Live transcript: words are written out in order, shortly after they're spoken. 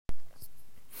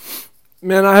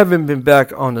Man, I haven't been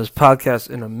back on this podcast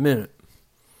in a minute,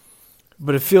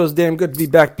 but it feels damn good to be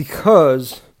back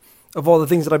because of all the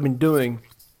things that I've been doing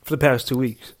for the past 2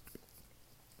 weeks.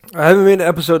 I haven't made an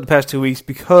episode the past 2 weeks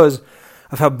because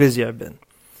of how busy I've been.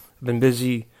 I've been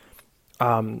busy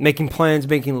making plans,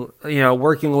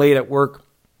 working late at work,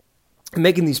 and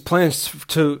making these plans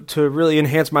to really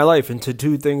enhance my life and to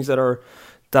do things that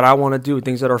I want to do,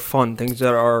 things that are fun, things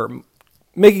that are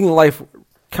making life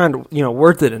kind of,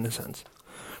 worth it in a sense.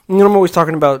 And I'm always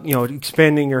talking about,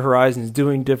 expanding your horizons,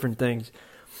 doing different things,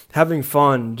 having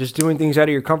fun, just doing things out of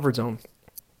your comfort zone.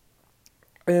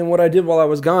 And what I did while I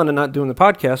was gone and not doing the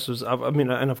podcast was,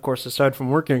 and of course, aside from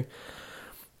working,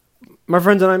 my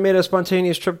friends and I made a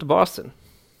spontaneous trip to Boston.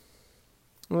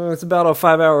 Well, it's about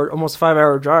almost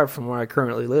 5-hour drive from where I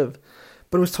currently live,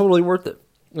 but it was totally worth it.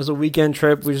 It was a weekend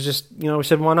trip. We just, we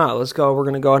said, why not? Let's go. We're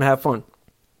going to go and have fun.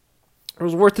 It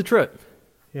was worth the trip.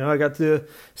 I got to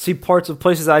see parts of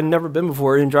places I'd never been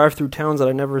before and drive through towns that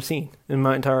I'd never seen in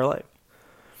my entire life.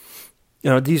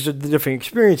 These are the different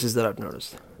experiences that I've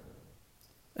noticed.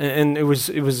 And it was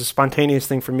a spontaneous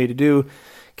thing for me to do,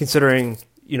 considering,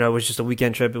 it was just a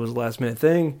weekend trip. It was a last minute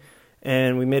thing,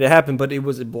 and we made it happen, but it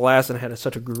was a blast, and I had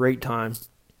such a great time.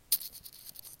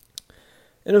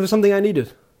 And it was something I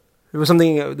needed. It was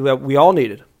something that we all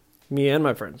needed, me and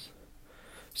my friends.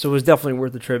 So it was definitely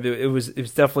worth the trip. It was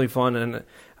definitely fun, and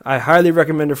I highly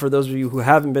recommend it for those of you who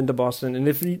haven't been to Boston. And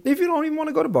if you don't even want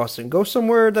to go to Boston, go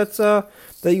somewhere that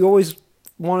you always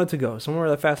wanted to go, somewhere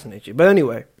that fascinates you. But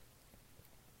anyway,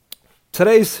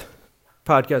 today's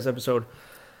podcast episode,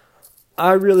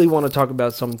 I really want to talk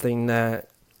about something that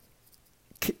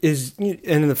is,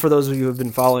 and for those of you who have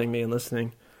been following me and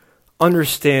listening,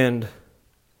 understand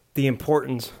the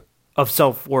importance of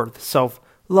self-worth,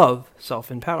 self-love,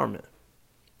 self-empowerment.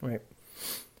 Right.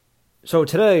 So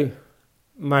today,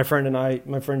 my friend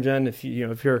Jen, if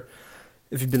you've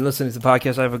been listening to the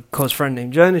podcast, I have a close friend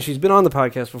named Jen, and she's been on the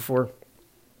podcast before.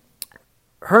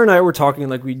 Her and I were talking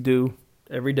like we do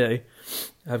every day,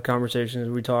 have conversations,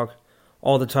 we talk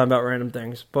all the time about random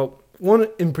things. But one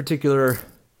in particular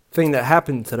thing that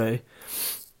happened today,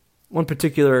 one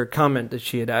particular comment that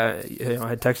she had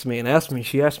texted me and asked me.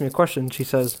 She asked me a question. She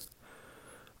says,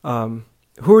 "Who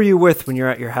are you with when you're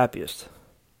at your happiest?"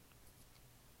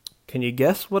 Can you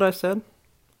guess what I said?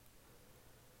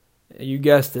 You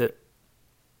guessed it.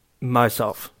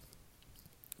 Myself.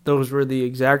 Those were the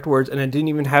exact words, and I didn't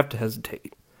even have to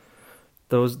hesitate.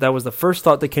 That was the first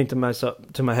thought that came to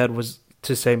my head, was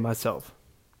to say myself.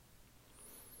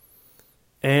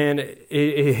 And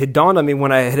it had dawned on me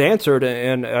when I had answered,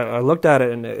 and I looked at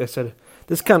it, and I said,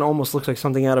 this kind of almost looks like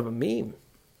something out of a meme.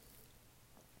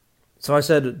 So I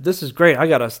said, this is great. I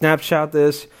got to snapshot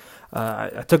this.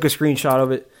 I took a screenshot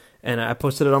of it, and I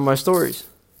posted it on my stories.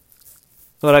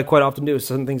 What I quite often do is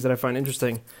some things that I find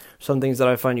interesting, some things that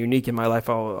I find unique in my life,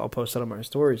 I'll post it on my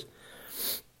stories.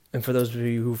 And for those of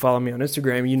you who follow me on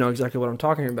Instagram, you know exactly what I'm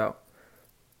talking about.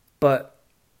 But,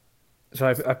 so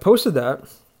I posted that,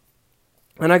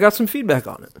 and I got some feedback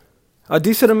on it. A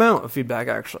decent amount of feedback,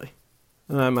 actually,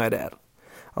 and I might add.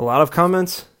 A lot of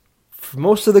comments.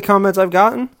 Most of the comments I've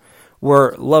gotten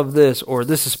were, love this, or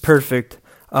this is perfect,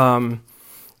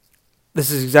 this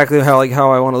is exactly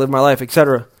how I want to live my life,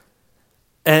 etc.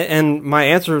 And my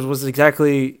answers was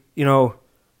exactly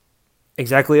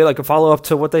like a follow-up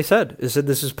to what they said. They said,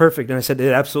 this is perfect. And I said,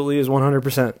 it absolutely is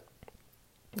 100%.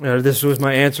 This was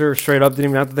my answer, straight up,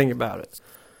 didn't even have to think about it.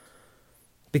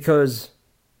 Because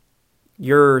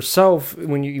yourself,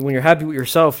 when you're happy with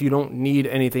yourself, you don't need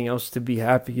anything else to be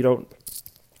happy.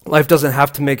 Life doesn't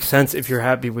have to make sense if you're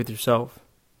happy with yourself.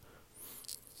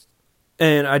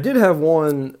 And I did have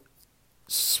one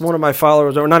of my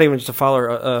followers, or not even just a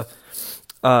follower,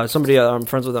 somebody I'm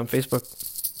friends with on Facebook,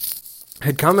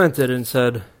 had commented and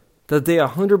said that they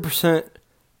 100%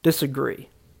 disagree.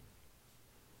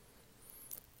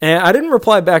 And I didn't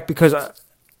reply back because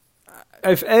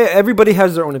everybody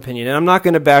has their own opinion, and I'm not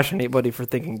going to bash anybody for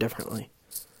thinking differently.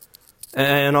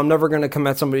 And I'm never going to come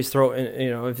at somebody's throat.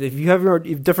 And, if you have your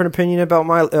different opinion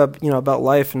about about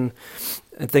life and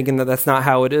thinking that that's not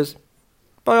how it is,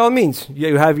 by all means,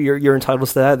 you're entitled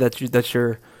to that. That's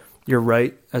your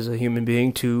right as a human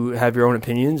being to have your own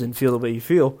opinions and feel the way you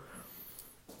feel.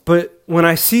 But when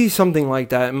I see something like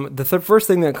that, the first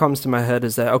thing that comes to my head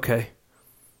is that, okay,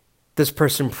 this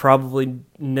person probably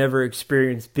never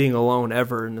experienced being alone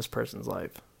ever in this person's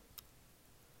life.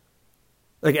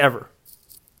 Like, ever.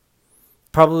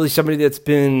 Probably somebody that's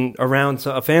been around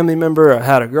a family member, or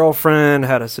had a girlfriend,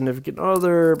 had a significant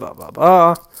other, blah, blah,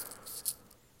 blah.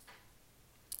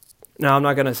 Now, I'm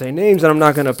not going to say names, and I'm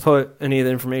not going to put any of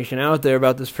the information out there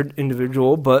about this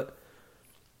individual, but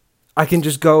I can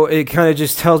just go, it kind of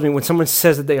just tells me when someone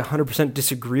says that they 100%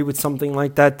 disagree with something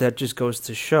like that, that just goes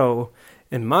to show,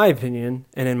 in my opinion,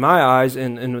 and in my eyes,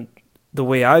 and the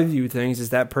way I view things, is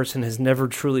that person has never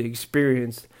truly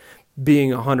experienced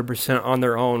being 100% on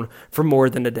their own for more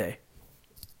than a day,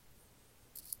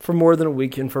 for more than a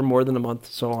week, and for more than a month,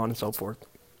 so on and so forth.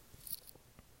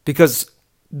 Because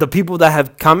the people that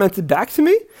have commented back to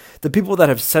me, the people that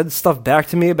have said stuff back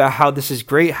to me about how this is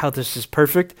great, how this is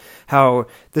perfect, how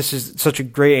this is such a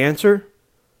great answer,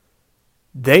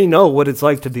 they know what it's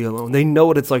like to be alone. They know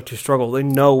what it's like to struggle. They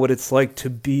know what it's like to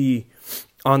be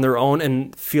on their own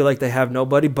and feel like they have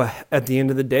nobody, but at the end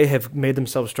of the day have made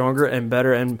themselves stronger and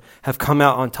better and have come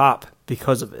out on top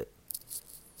because of it.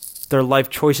 Their life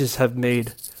choices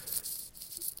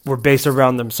were based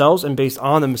around themselves and based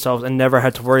on themselves and never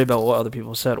had to worry about what other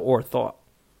people said or thought.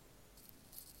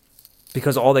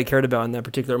 Because all they cared about in that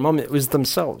particular moment was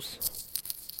themselves.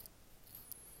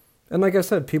 And like I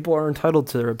said, people are entitled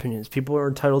to their opinions. People are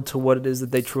entitled to what it is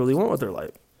that they truly want with their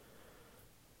life.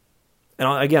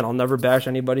 And again, I'll never bash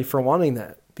anybody for wanting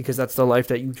that, because that's the life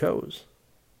that you chose.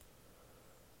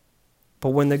 But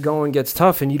when the going gets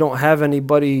tough and you don't have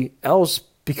anybody else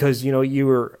because, you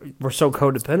were so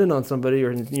codependent on somebody,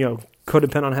 or,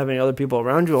 codependent on having other people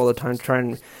around you all the time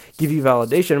trying to give you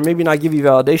validation, or maybe not give you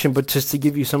validation, but just to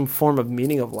give you some form of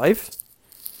meaning of life,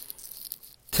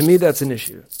 to me, that's an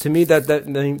issue. To me,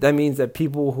 that means that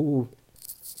people who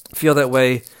feel that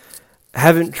way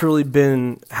haven't truly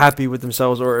been happy with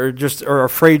themselves, or are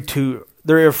afraid to.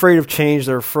 They're afraid of change.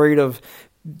 They're afraid of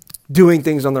doing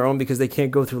things on their own because they can't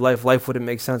go through life. Life wouldn't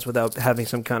make sense without having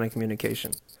some kind of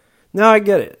communication. Now, I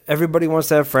get it. Everybody wants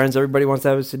to have friends. Everybody wants to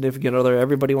have a significant other.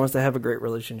 Everybody wants to have a great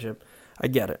relationship. I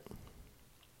get it.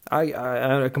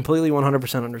 I completely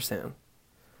 100% understand.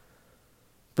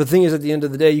 But the thing is, at the end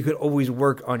of the day, you could always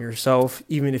work on yourself,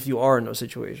 even if you are in those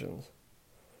situations.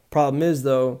 Problem is,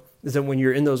 though, is that when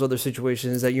you're in those other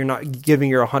situations, that you're not giving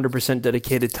your 100%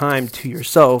 dedicated time to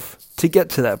yourself to get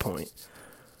to that point.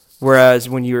 Whereas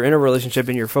when you're in a relationship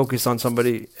and you're focused on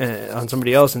somebody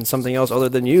else and something else other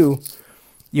than you,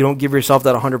 you don't give yourself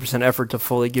that 100% effort to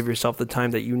fully give yourself the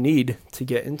time that you need to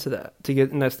get into that, to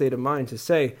get in that state of mind, to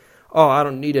say, oh, I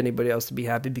don't need anybody else to be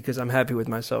happy because I'm happy with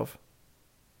myself.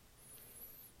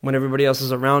 When everybody else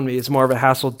is around me, it's more of a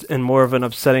hassle and more of an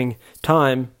upsetting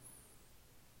time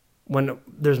when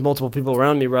there's multiple people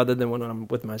around me rather than when I'm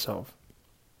with myself.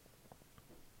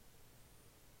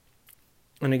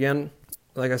 And again,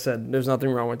 like I said, there's nothing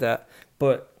wrong with that.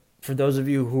 But for those of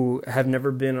you who have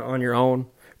never been on your own,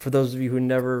 for those of you who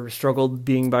never struggled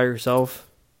being by yourself,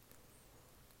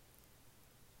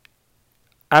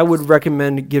 I would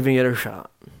recommend giving it a shot.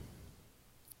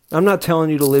 I'm not telling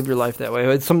you to live your life that way.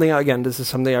 It's something, again, this is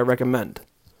something I recommend.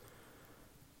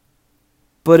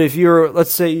 But if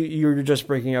let's say you're just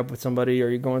breaking up with somebody, or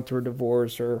you're going through a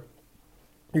divorce, or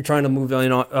you're trying to move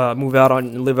out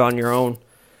and live on your own,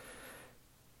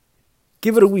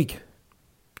 give it a week.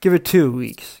 Give it 2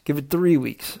 weeks. Give it 3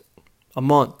 weeks. A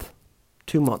month.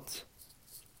 2 months.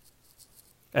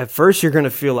 At first, you're going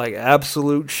to feel like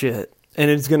absolute shit,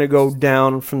 and it's going to go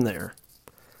down from there.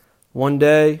 One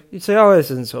day, you say, oh,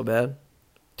 this isn't so bad.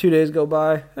 2 days go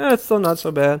by, it's still not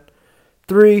so bad.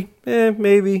 3,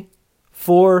 maybe.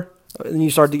 4, and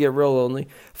you start to get real lonely.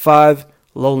 5,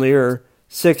 lonelier.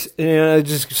 6,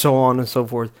 just so on and so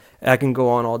forth. I can go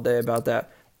on all day about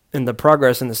that, and the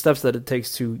progress and the steps that it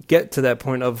takes to get to that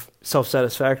point of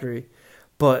self-satisfactory.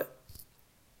 But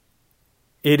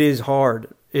it is hard.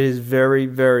 It is very,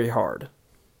 very hard.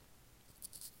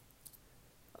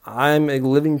 I'm a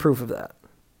living proof of that.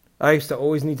 I used to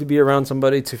always need to be around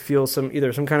somebody to feel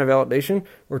either some kind of validation,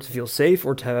 or to feel safe,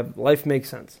 or to have life make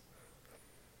sense.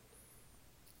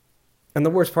 And the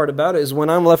worst part about it is when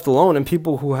I'm left alone, and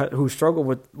people who struggle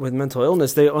with mental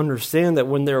illness, they understand that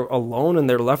when they're alone and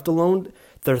they're left alone,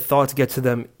 their thoughts get to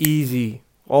them easy.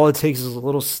 All it takes is a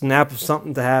little snap of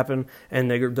something to happen, and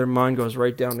their mind goes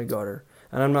right down the gutter.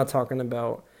 And I'm not talking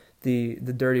about the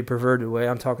dirty, perverted way.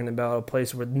 I'm talking about a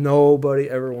place where nobody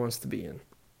ever wants to be in.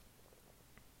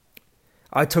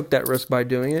 I took that risk by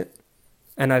doing it,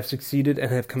 and I've succeeded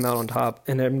and have come out on top,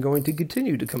 and I'm going to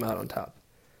continue to come out on top.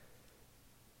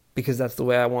 Because that's the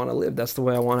way I want to live. That's the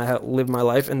way I want to live my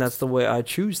life, and that's the way I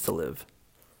choose to live.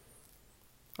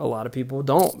 A lot of people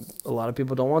don't. A lot of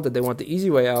people don't want that. They want the easy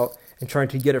way out and trying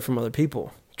to get it from other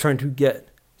people. Trying to get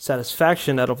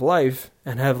satisfaction out of life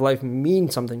and have life mean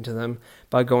something to them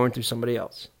by going through somebody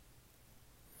else.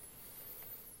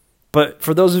 But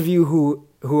for those of you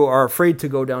who are afraid to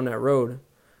go down that road,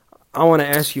 I want to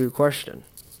ask you a question.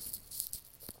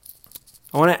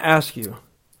 I want to ask you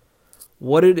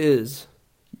what it is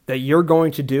that you're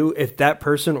going to do if that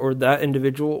person or that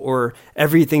individual or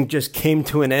everything just came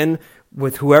to an end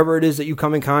with whoever it is that you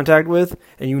come in contact with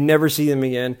and you never see them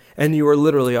again and you are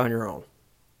literally on your own?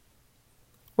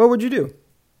 What would you do?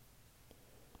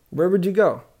 Where would you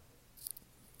go?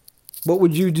 What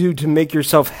would you do to make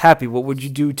yourself happy? What would you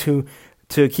do to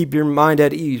keep your mind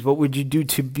at ease? What would you do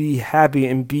to be happy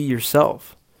and be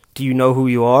yourself? Do you know who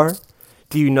you are?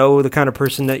 Do you know the kind of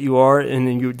person that you are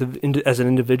as an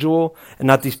individual, and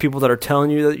not these people that are telling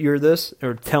you that you're this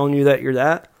or telling you that you're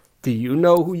that? Do you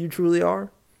know who you truly are?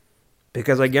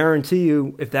 Because I guarantee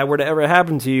you, if that were to ever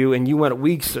happen to you and you went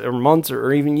weeks or months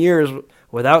or even years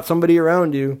without somebody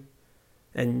around you,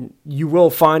 and you will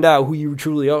find out who you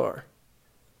truly are.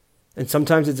 And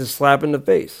sometimes it's a slap in the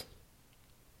face.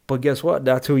 But guess what?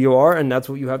 That's who you are, and that's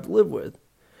what you have to live with.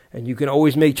 And you can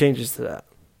always make changes to that.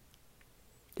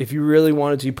 If you really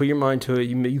wanted to, you put your mind to it,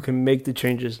 you can make the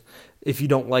changes if you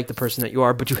don't like the person that you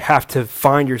are, but you have to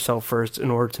find yourself first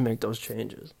in order to make those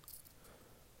changes.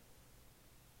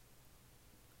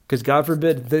 Because God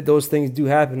forbid that those things do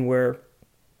happen where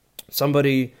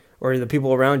somebody or the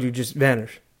people around you just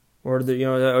vanish. Or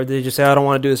they just say, I don't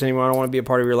want to do this anymore, I don't want to be a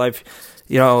part of your life.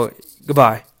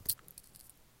 Goodbye.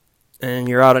 And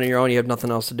you're out on your own, you have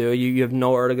nothing else to do. You have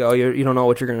nowhere to go, you don't know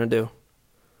what you're going to do.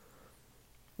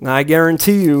 Now, I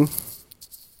guarantee you,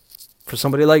 for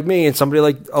somebody like me and somebody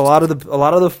like a lot of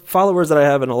the followers that I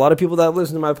have and a lot of people that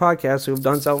listen to my podcast who have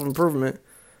done self-improvement,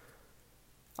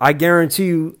 I guarantee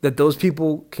you that those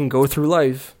people can go through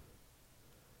life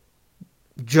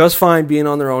just fine being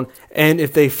on their own. And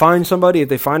if they find somebody, if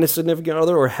they find a significant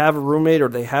other or have a roommate or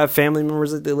they have family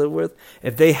members that they live with,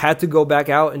 if they had to go back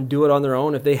out and do it on their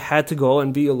own, if they had to go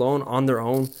and be alone on their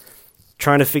own,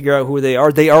 trying to figure out who they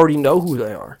are, they already know who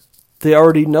they are. They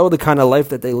already know the kind of life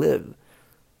that they live.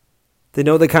 They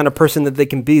know the kind of person that they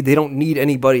can be. They don't need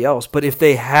anybody else. But if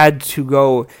they had to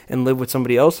go and live with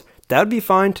somebody else, that would be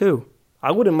fine too.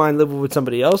 I wouldn't mind living with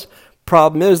somebody else.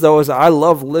 Problem is, though, is I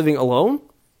love living alone.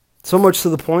 So much to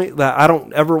the point that I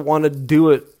don't ever want to do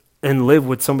it and live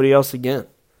with somebody else again.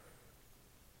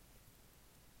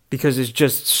 Because it's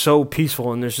just so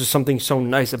peaceful and there's just something so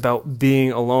nice about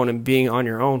being alone and being on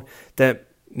your own that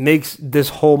makes this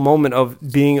whole moment of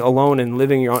being alone and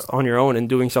living on your own and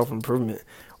doing self-improvement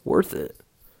worth it.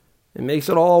 It makes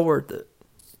it all worth it.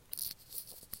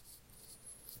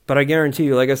 But I guarantee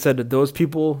you, like I said, that those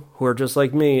people who are just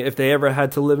like me, if they ever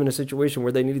had to live in a situation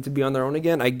where they needed to be on their own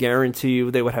again, I guarantee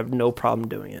you they would have no problem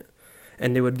doing it.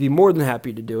 And they would be more than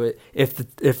happy to do it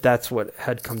if that's what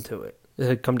had come to it. It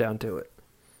had come down to it.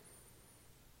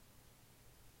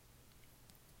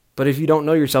 But if you don't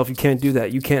know yourself, you can't do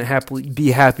that. You can't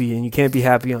be happy, and you can't be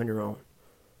happy on your own.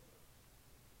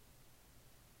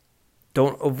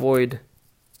 Don't avoid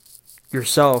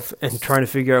yourself and trying to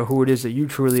figure out who it is that you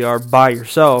truly are by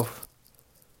yourself,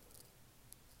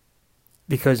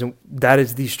 because that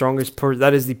is the strongest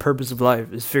that is the purpose of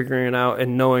life, is figuring it out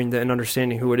and knowing that and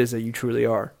understanding who it is that you truly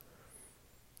are.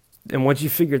 And once you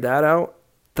figure that out,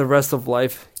 the rest of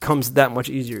life comes that much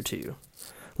easier to you.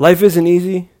 Life isn't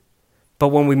easy, but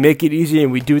when we make it easy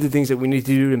and we do the things that we need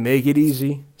to do to make it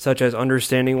easy, such as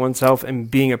understanding oneself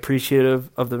and being appreciative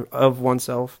of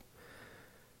oneself,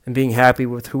 and being happy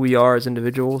with who we are as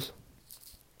individuals,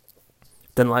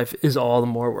 then life is all the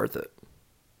more worth it.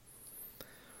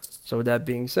 So with that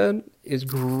being said, it's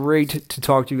great to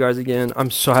talk to you guys again.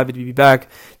 I'm so happy to be back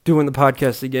doing the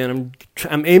podcast again.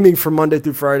 I'm aiming for Monday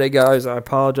through Friday, guys. I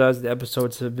apologize. The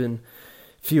episodes have been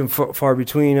few and far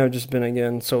between. I've just been,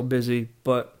 again, so busy.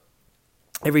 But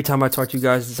every time I talk to you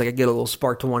guys, it's like I get a little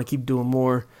spark to want to keep doing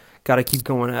more. Got to keep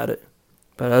going at it.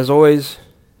 But as always,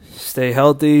 stay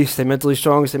healthy, stay mentally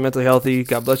strong, stay mentally healthy.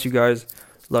 God bless you guys.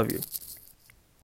 Love you.